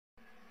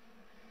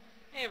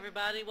Hey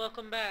everybody,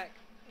 welcome back.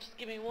 Just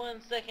give me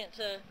 1 second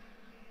to...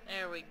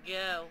 There we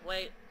go.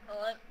 Wait,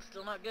 oh,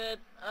 still not good.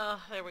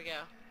 Oh, there we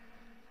go.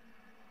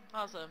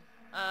 Awesome.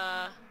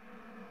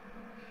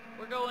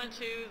 We're going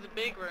to the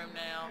big room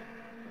now.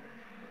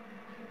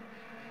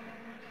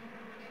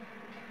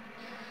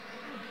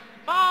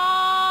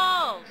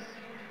 Balls!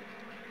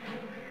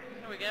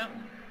 There we go.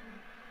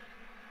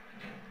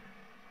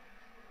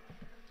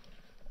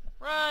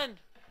 Run!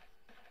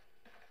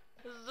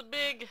 This is a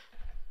big,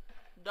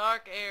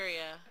 dark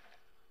area.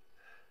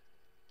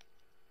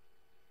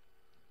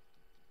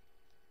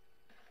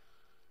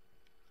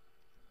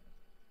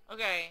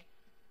 Okay,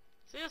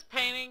 see this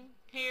painting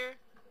here?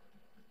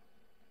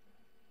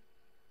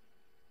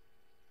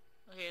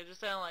 Okay, it just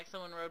sounded like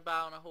someone rode by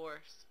on a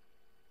horse.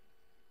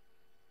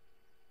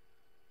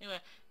 Anyway.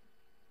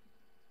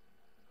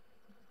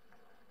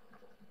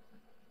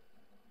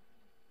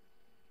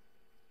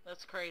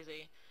 That's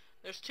crazy.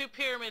 There's two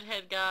pyramid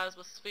head guys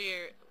with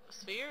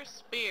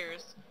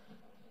spears,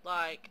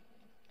 like,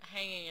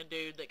 hanging a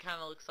dude that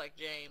kind of looks like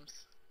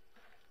James.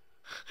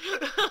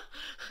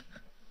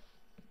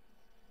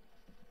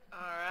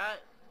 Alright.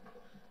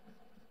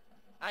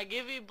 I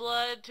give you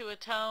blood to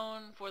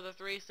atone for the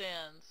 3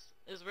 sins,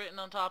 is written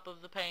on top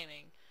of the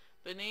painting.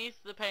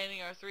 Beneath the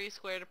painting are 3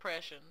 square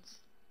depressions.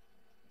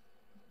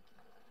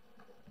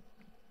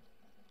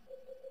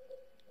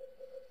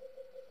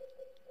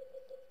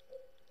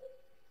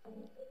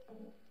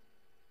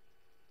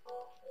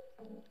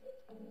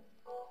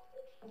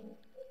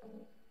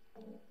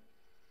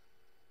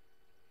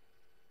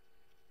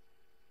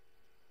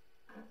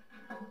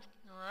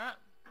 Alright.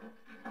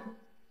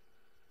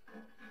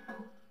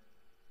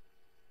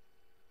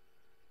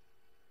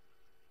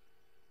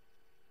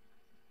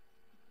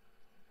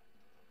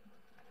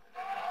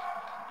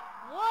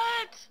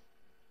 What?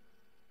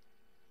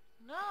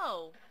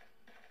 No.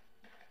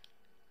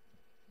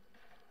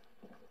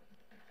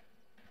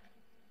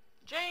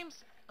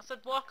 James, I said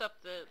walk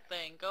up the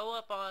thing. Go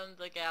up on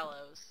the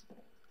gallows.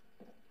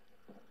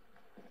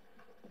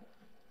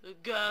 The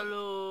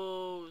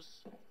gallows.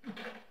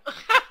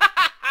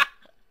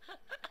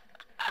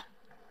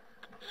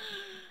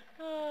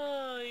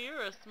 Oh,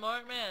 you're a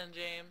smart man,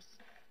 James.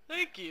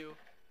 Thank you.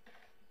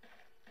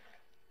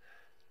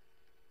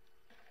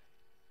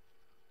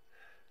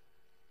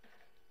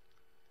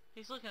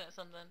 He's looking at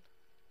something.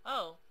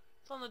 Oh,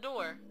 it's on the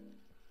door.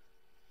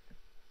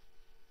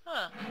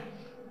 Huh.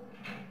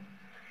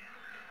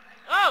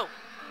 Oh!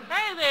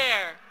 Hey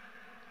there!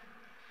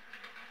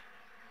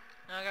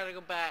 Now I gotta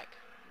go back.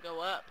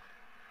 Go up.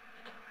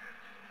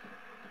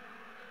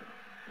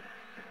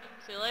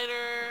 See you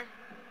later.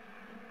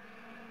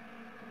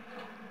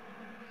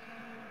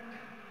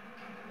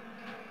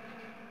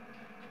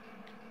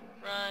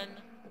 Run.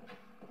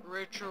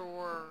 Richer.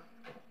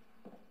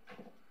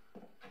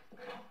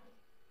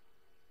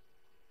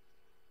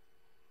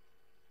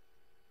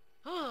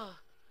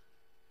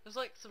 There's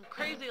like some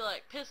crazy,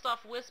 like, pissed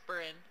off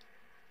whispering.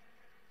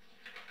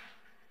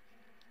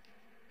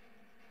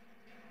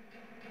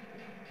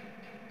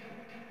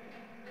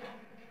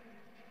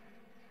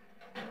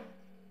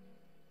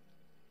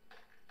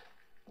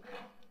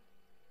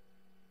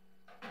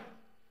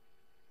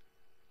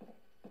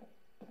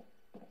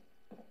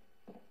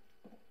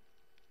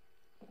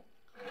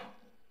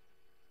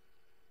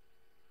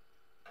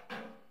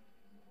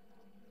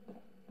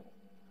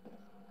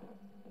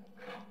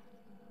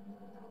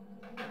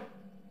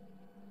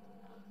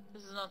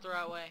 This is not the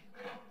right way.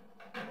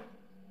 There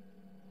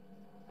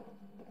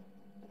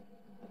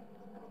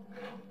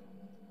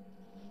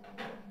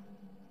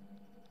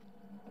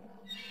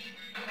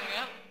we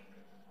go.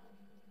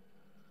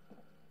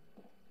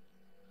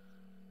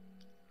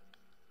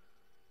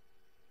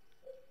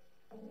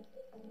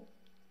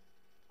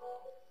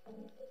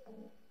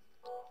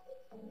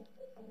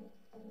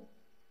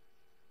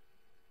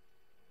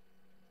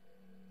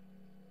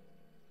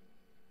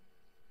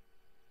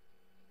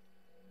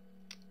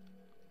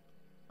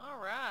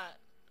 Alright.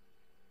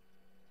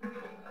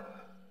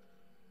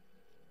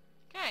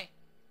 Okay.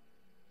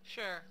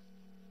 Sure.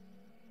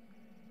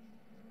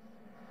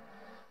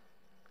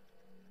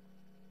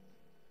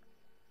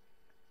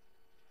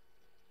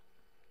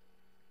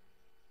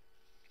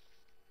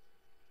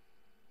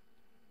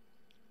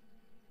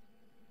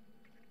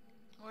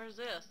 Where's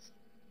this?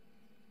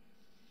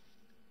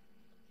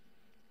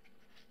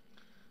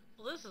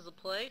 Well, this is a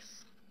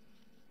place.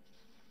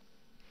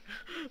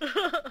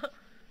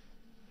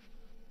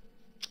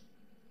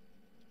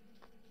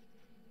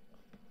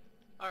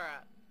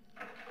 Alright.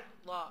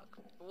 Lock.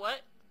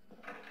 What?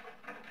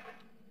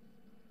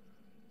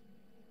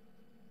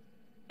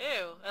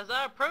 Ew. As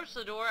I approach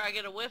the door, I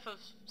get a whiff of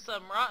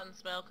some rotten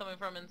smell coming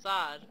from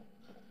inside.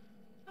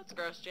 That's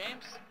gross,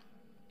 James.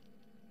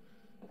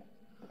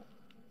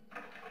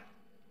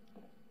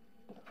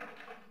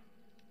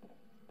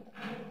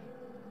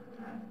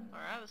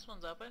 Alright, this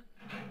one's open.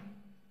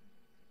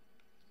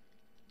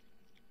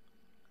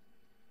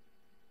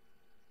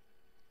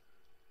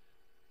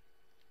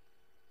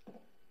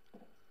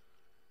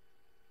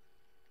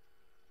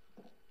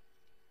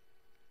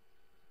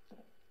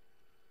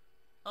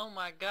 Oh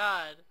my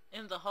god.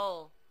 In the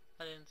hole.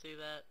 I didn't see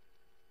that.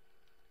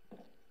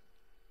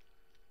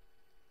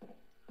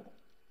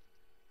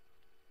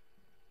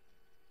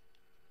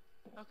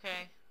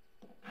 Okay.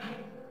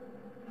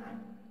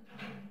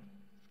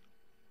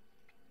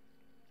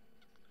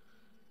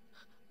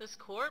 This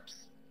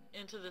corpse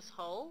into this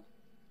hole?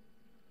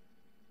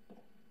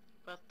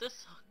 About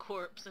this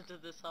corpse into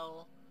this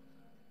hole.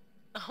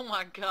 Oh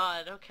my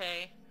god,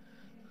 okay.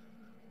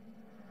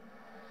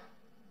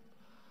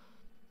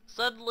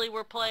 Suddenly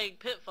we're playing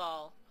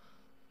Pitfall.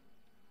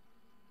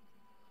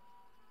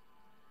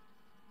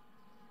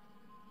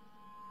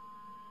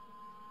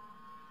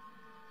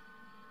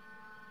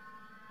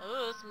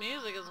 Oh, this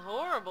music is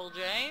horrible,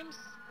 James.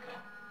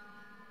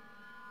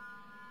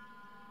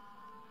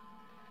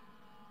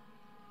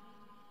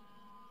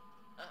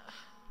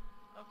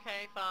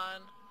 Okay,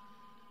 fine.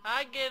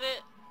 I get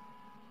it.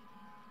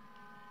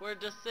 We're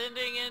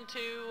descending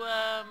into,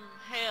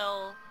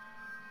 hell.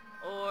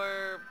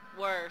 Or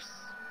worse.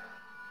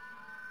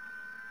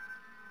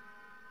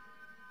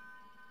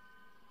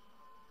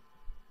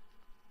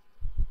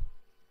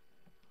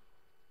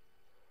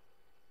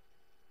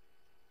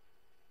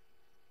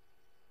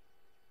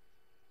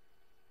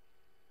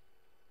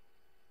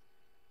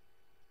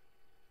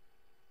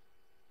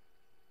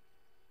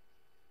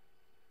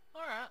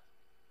 Alright.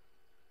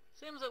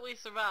 Seems that we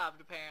survived,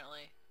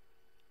 apparently.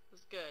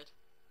 That's good.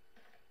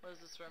 What does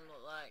this room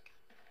look like?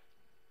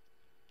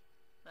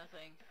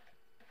 Nothing.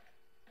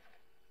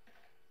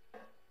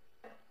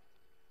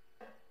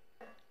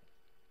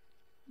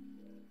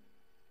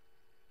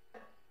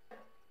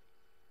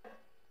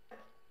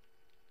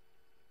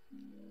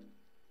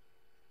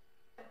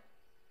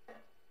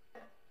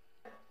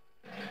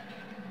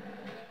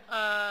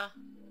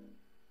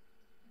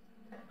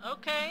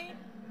 Okay.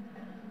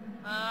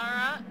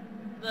 Alright.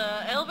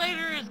 The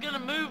elevator is gonna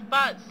move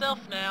by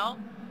itself now,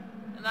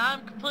 and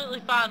I'm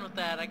completely fine with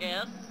that, I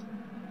guess.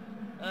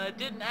 It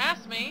didn't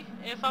ask me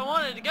if I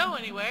wanted to go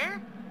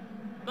anywhere,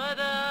 but,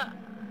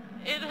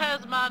 it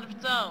has a mind of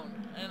its own,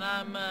 and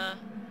I'm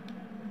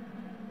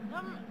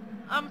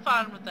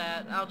fine with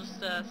that. I'll just,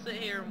 sit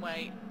here and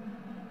wait.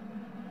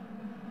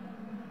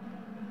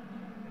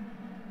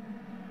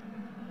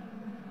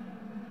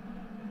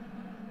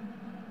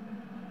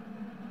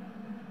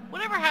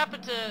 Whatever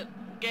happened to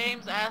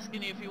games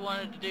asking you if you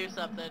wanted to do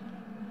something?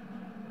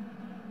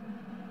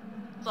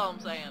 That's all I'm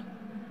saying.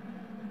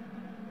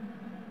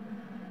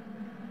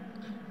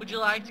 Would you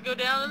like to go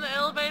down in the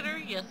elevator?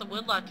 Yes, I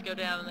would like to go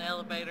down in the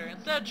elevator.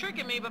 Instead of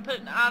tricking me by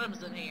putting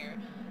items in here.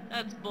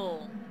 That's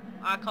bull.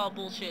 I call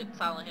bullshit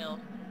Silent Hill.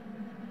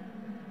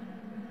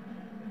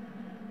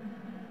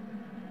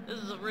 This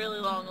is a really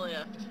long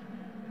lift.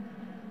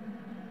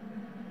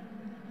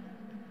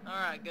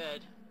 Alright,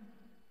 good.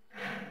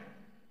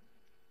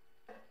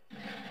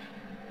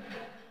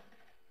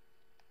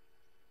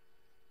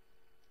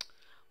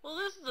 Well,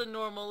 this is a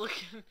normal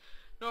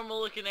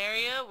looking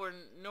area where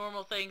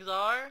normal things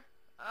are.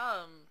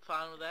 I'm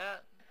fine with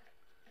that.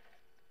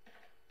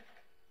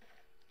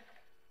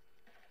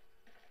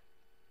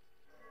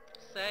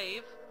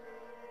 Save,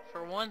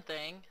 for one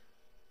thing.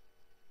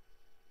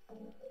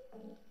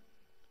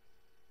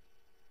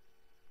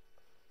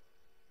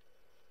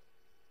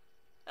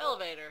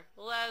 Elevator.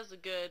 Well, that is a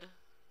good...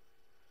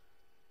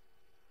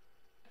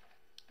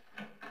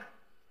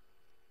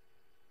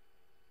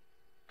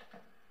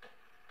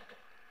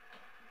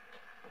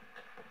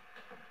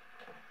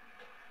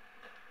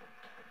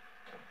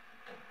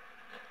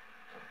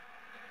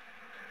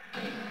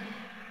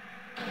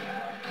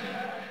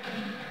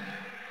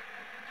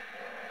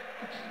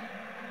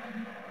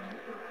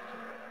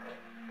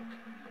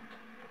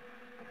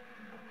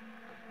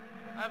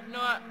 I've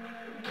not...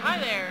 Hi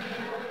there!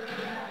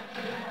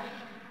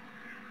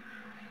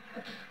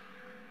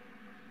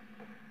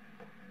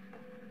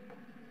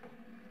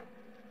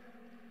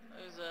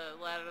 There's a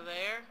ladder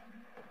there.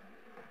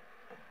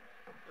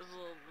 There's a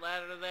little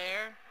ladder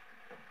there.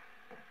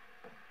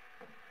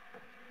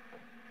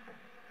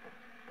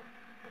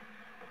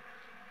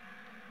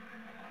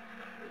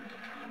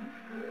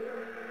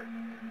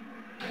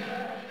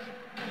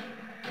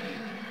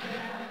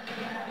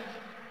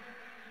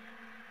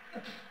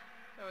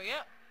 There we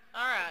go.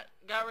 Alright,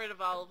 got rid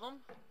of all of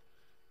them.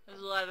 There's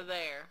a ladder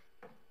there.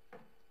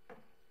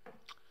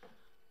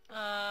 Do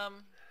I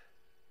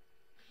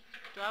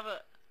have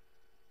a...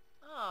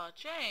 Oh,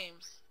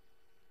 James.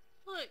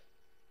 Look.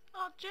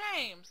 Oh,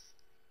 James.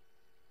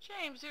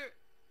 James, you're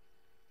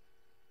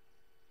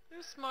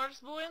the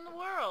smartest boy in the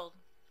world.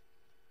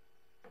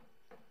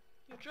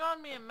 You've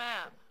drawn me a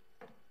map.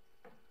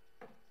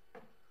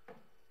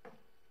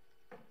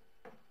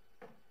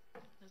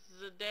 This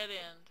is a dead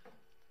end.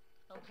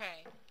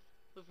 Okay.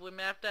 We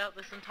mapped out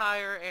this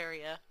entire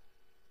area.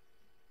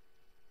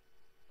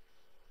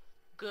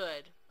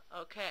 Good.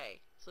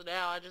 Okay. So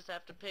now I just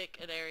have to pick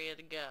an area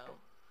to go.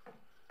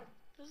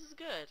 This is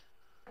good.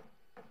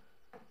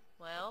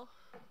 Well,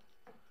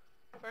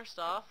 first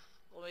off,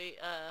 we,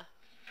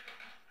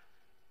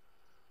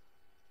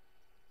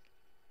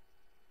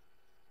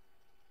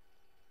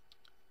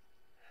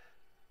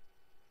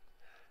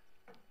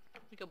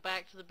 go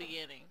back to the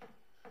beginning.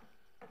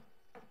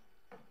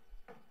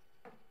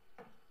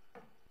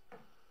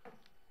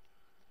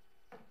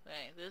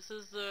 Okay, this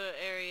is the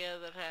area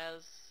that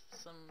has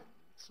some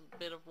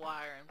bit of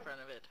wire in front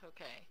of it.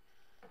 Okay.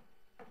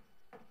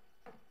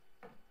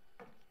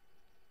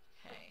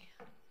 Okay.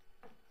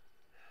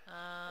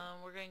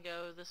 We're gonna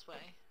go this way.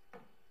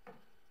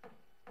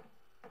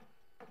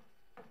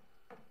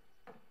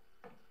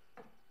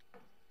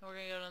 We're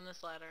gonna go down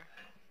this ladder.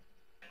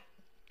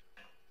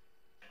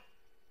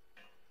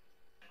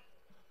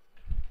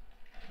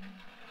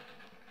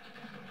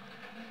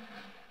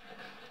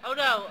 Oh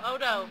no! Oh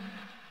no!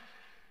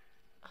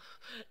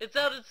 It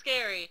sounded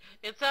scary.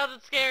 It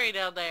sounded scary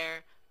down there.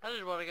 I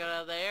didn't want to go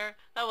down there.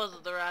 That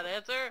wasn't the right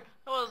answer.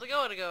 I wasn't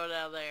going to go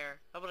down there.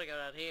 I'm gonna go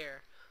down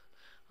here.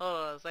 Hold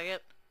on a second.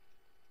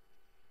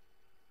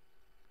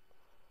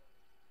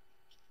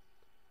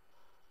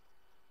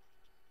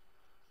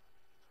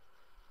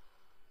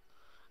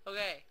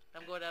 Okay,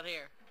 I'm going down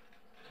here.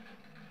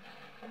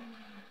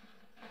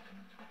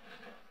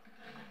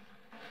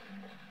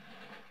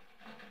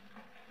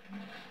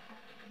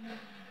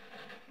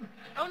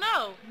 Oh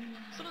no!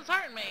 Someone's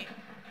hurting me.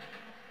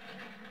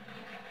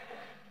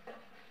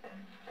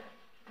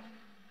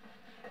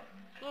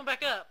 Going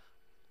back up.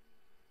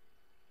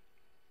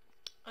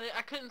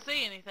 I couldn't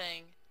see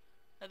anything.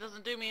 That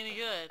doesn't do me any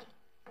good.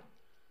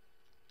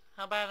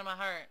 How bad am I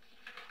hurt?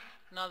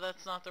 No,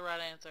 that's not the right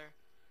answer.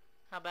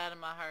 How bad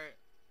am I hurt?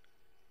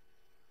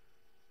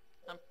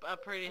 I'm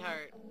pretty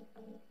hurt.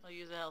 I'll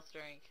use a health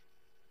drink.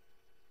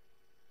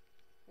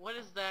 What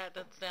is that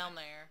that's down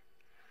there?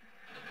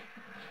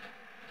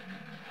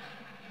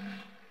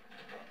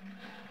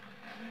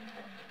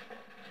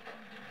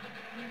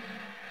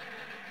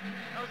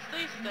 Oh, it's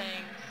these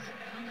things.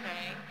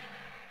 Okay.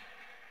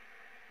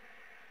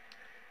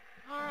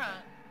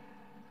 Alright.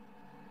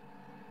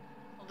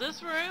 Well,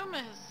 this room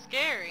is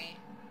scary.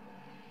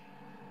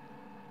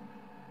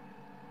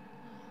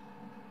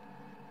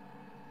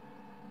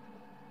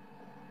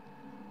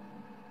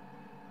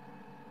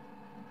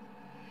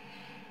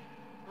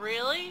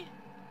 Really?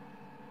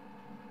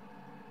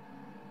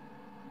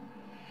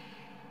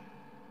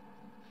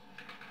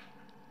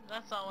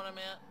 That's not what I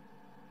meant.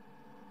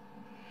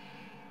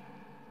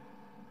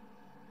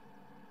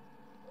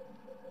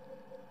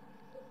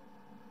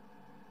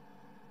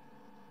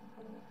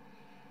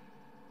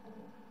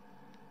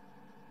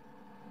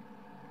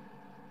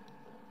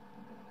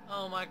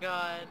 Oh my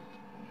god.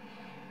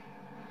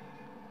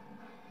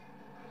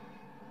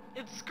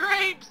 It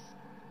scrapes!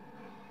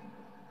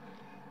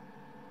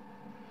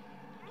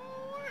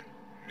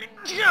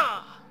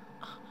 Yeah!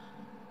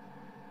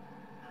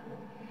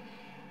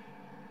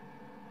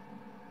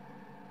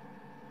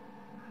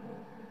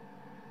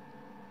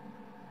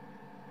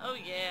 Oh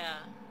yeah.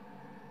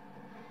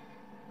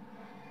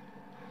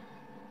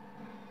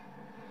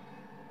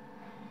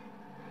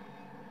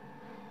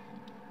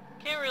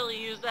 Can't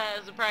really use that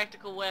as a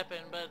practical weapon,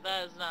 but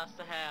that is nice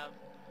to have.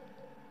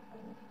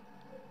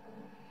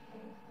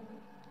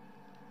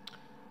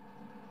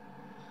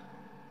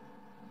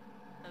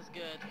 That's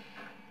good.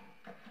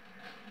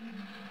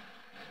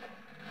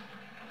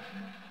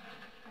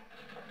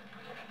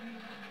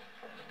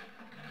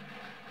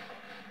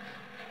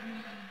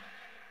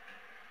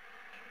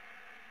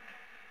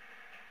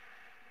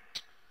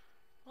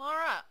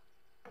 Alright.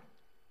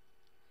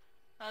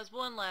 That's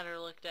one ladder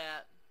looked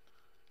at.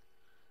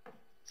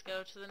 Let's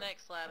go to the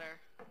next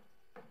ladder,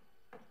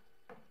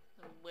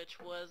 which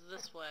was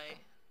this way.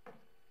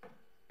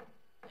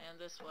 And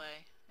this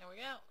way. There we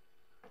go.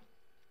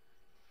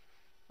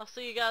 I'll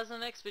see you guys in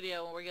the next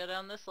video when we go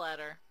down this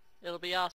ladder. It'll be awesome.